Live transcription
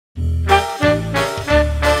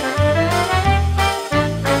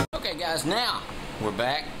guys, now we're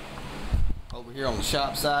back over here on the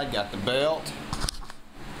shop side. Got the belt.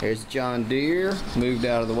 There's John Deere moved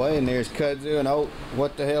out of the way, and there's Kudzu. And oh,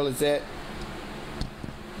 what the hell is that?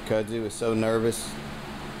 Kudzu was so nervous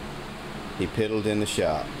he piddled in the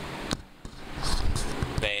shop.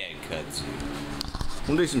 Bad Kudzu.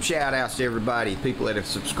 We'll do some shout outs to everybody, people that have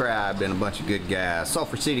subscribed, and a bunch of good guys.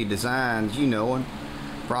 Sulphur City Designs, you know him,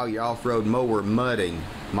 for all your off-road mower modding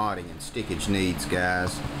and stickage needs,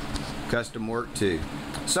 guys. Custom work too.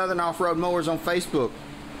 Southern Off-Road Mowers on Facebook.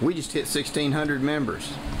 We just hit 1,600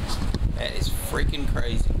 members. That is freaking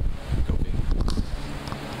crazy. Go big.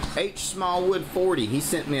 H Smallwood 40, he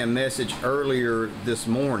sent me a message earlier this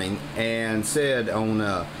morning and said on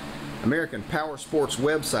American Power Sports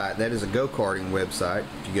website, that is a go-karting website,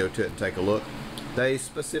 if you go to it and take a look, they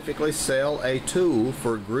specifically sell a tool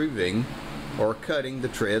for grooving or cutting the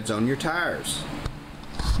treads on your tires.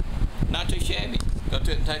 Not too shabby. Go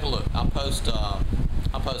to it and take a look. I'll post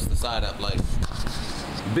the site up later.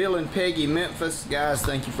 Bill and Peggy Memphis, guys,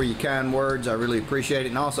 thank you for your kind words. I really appreciate it.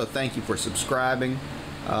 And also thank you for subscribing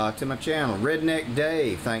to my channel. Redneck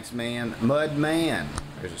Dave, thanks man. Mud Man,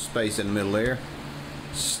 there's a space in the middle there.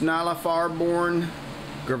 Snala Farborn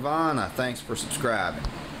Gravana, thanks for subscribing.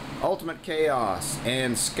 Ultimate Chaos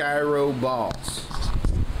and Skyro Boss,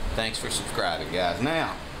 thanks for subscribing, guys.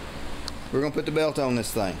 Now we're gonna put the belt on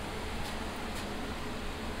this thing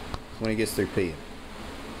when he gets through peeing.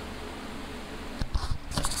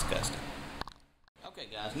 That's disgusting. Okay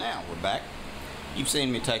guys, now we're back. You've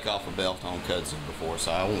seen me take off a belt on Kudzu before,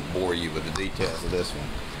 so I won't bore you with the details of this one.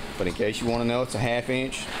 But in case you want to know, it's a 1/2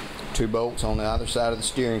 inch, 2 bolts on the other side of the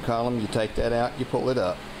steering column. You take that out, you pull it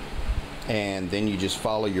up, and then you just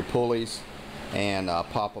follow your pulleys and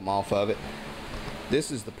pop them off of it. This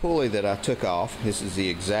is the pulley that I took off. This is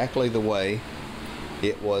exactly the way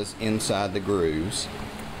it was inside the grooves.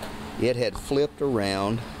 It had flipped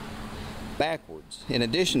around backwards. In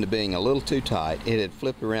addition to being a little too tight, it had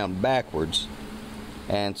flipped around backwards,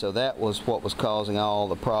 and so that was what was causing all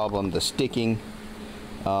the problem, the sticking.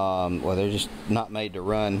 Well, they're just not made to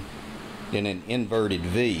run in an inverted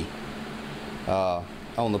V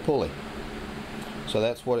on the pulley. So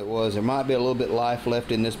that's what it was. There might be a little bit of life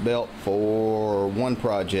left in this belt for one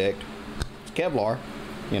project. It's Kevlar,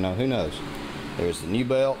 you know, who knows. There's the new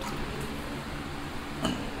belt.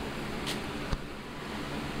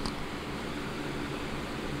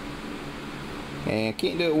 And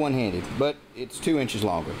can't do it one-handed, but it's 2 inches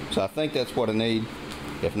longer, so I think that's what I need.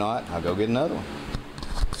 If not, I'll go get another one.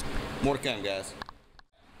 More to come, guys.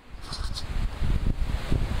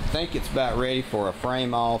 I think it's about ready for a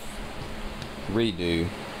frame off redo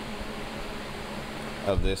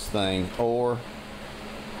of this thing, or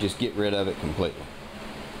just get rid of it completely.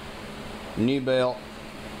 New belt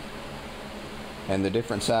and the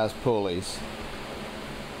different size pulleys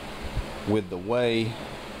with the way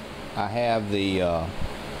I have the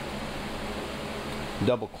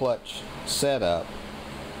double clutch setup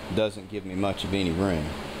doesn't give me much of any room.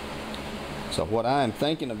 So what I am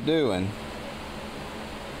thinking of doing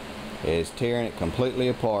is tearing it completely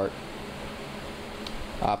apart.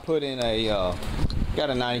 I put in a got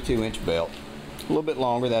a 92 inch belt, a little bit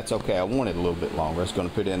longer. That's okay. I wanted a little bit longer. I was going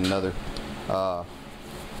to put in another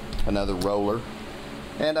roller,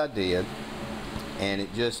 and I did, and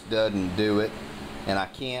it just doesn't do it. And I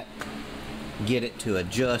can't get it to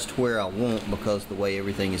adjust where I want because the way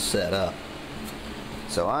everything is set up.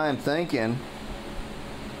 So I am thinking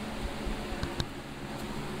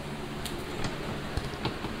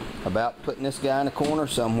about putting this guy in a corner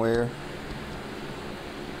somewhere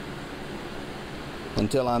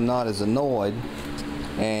until I'm not as annoyed,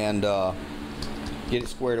 and get it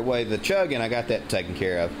squared away. The chugging, I got that taken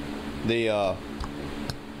care of. The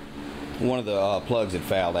one of the plugs had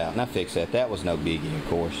fouled out, and I fixed that. That was no biggie, of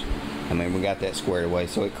course. I mean, we got that squared away.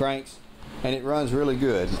 So it cranks and it runs really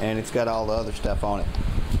good, and it's got all the other stuff on it.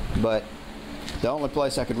 But the only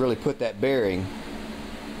place I could really put that bearing,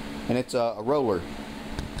 and it's a roller,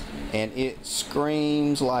 and it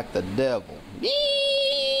screams like the devil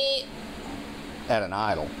at an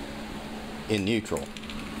idle in neutral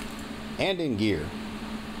and in gear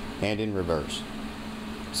and in reverse.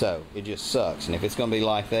 So it just sucks, and if it's going to be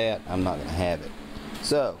like that, I'm not going to have it.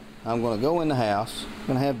 So I'm going to go in the house,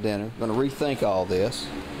 going to have dinner, going to rethink all this.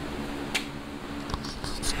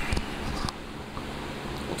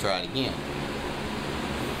 We'll try it again.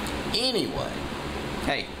 Anyway,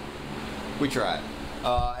 hey, we tried.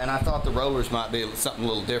 And I thought the rollers might be something a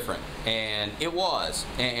little different, and it was,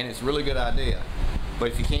 and it's a really good idea.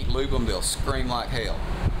 But if you can't lube them, they'll scream like hell.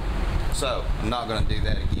 So I'm not going to do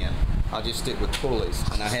that again. I'll just stick with pulleys.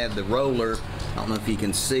 And I had the roller, I don't know if you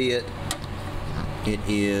can see it, It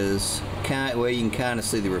is kind, well, you can kind of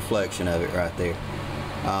see the reflection of it right there.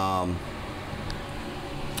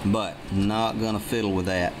 But not gonna fiddle with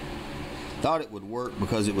that. Thought it would work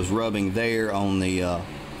because it was rubbing there on the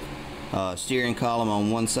steering column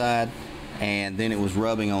on one side, and then it was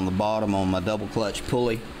rubbing on the bottom on my double clutch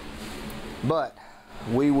pulley. But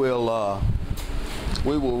we will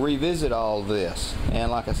revisit all this,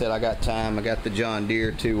 and like I said, I got time. I got the John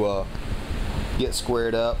Deere to get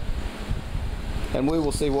squared up, and we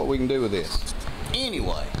will see what we can do with this.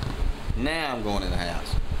 Anyway, now I'm going in the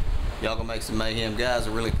house. Y'all gonna make some mayhem, guys.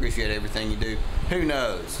 I really appreciate everything you do. Who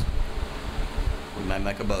knows? We may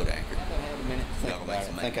make a boat anchor. I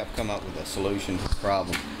think I've come up with a solution to the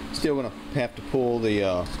problem. Still gonna have to pull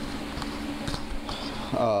the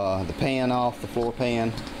pan off, the floor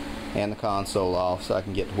pan, and the console off, so I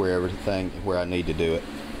can get to where I need to do it.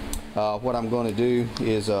 What I'm going to do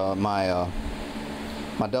is my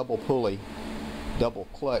double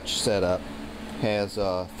clutch setup has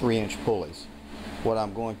 3-inch pulleys. What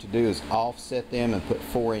I'm going to do is offset them and put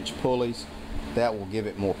 4-inch pulleys. That will give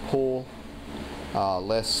it more pull,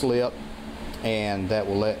 less slip, and that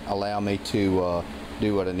will allow me to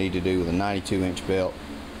do what I need to do with a 92-inch belt,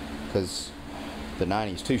 because the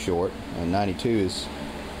 90 is too short and 92 is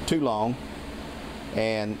too long,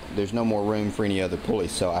 and there's no more room for any other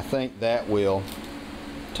pulleys. So I think that will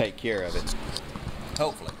take care of it,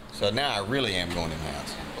 hopefully. So now I really am going in the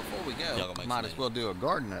house. Before we go, might as well do a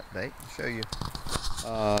garden update. Show you.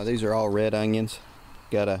 These are all red onions.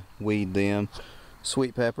 Gotta weed them.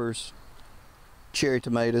 Sweet peppers, cherry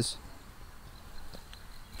tomatoes,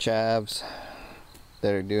 chives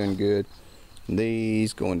that are doing good.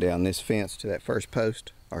 These going down this fence to that first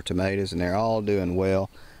post are tomatoes, and they're all doing well.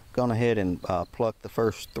 Gone ahead and plucked the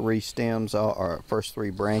first 3 stems or first 3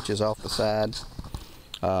 branches off the side,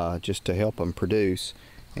 just to help them produce.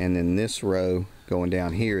 And then this row going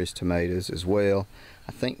down here is tomatoes as well.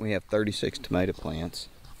 I think we have 36 tomato plants.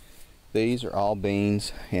 These are all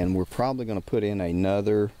beans, and we're probably going to put in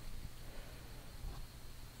another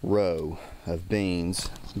row of beans.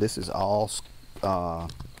 This is all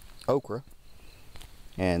okra,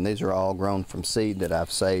 and these are all grown from seed that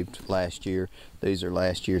I've saved last year. These are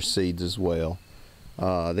last year's seeds as well.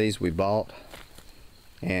 These we bought,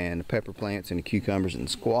 and the pepper plants and the cucumbers and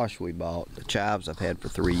squash we bought. The chives I've had for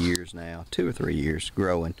 3 years now, 2 or 3 years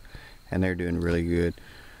growing, and they're doing really good.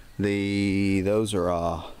 Those are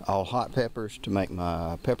all hot peppers to make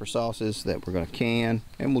my pepper sauces that we're going to can,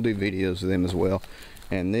 and we'll do videos of them as well.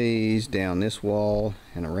 And these down this wall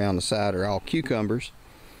and around the side are all cucumbers.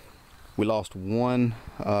 We lost 1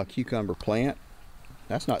 cucumber plant.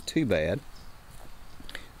 That's not too bad.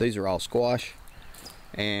 These are all squash,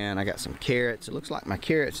 and I got some carrots. It looks like my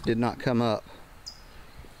carrots did not come up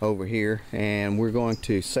over here, and we're going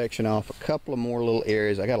to section off a couple of more little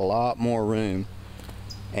areas. I got a lot more room,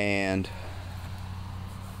 and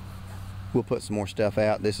we'll put some more stuff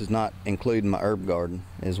out. This is not including my herb garden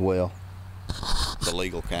as well, the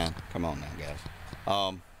legal kind. Come on now, guys.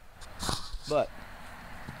 But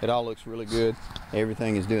it all looks really good.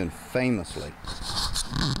 Everything is doing famously.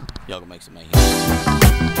 Y'all gonna make some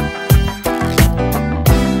mayhem.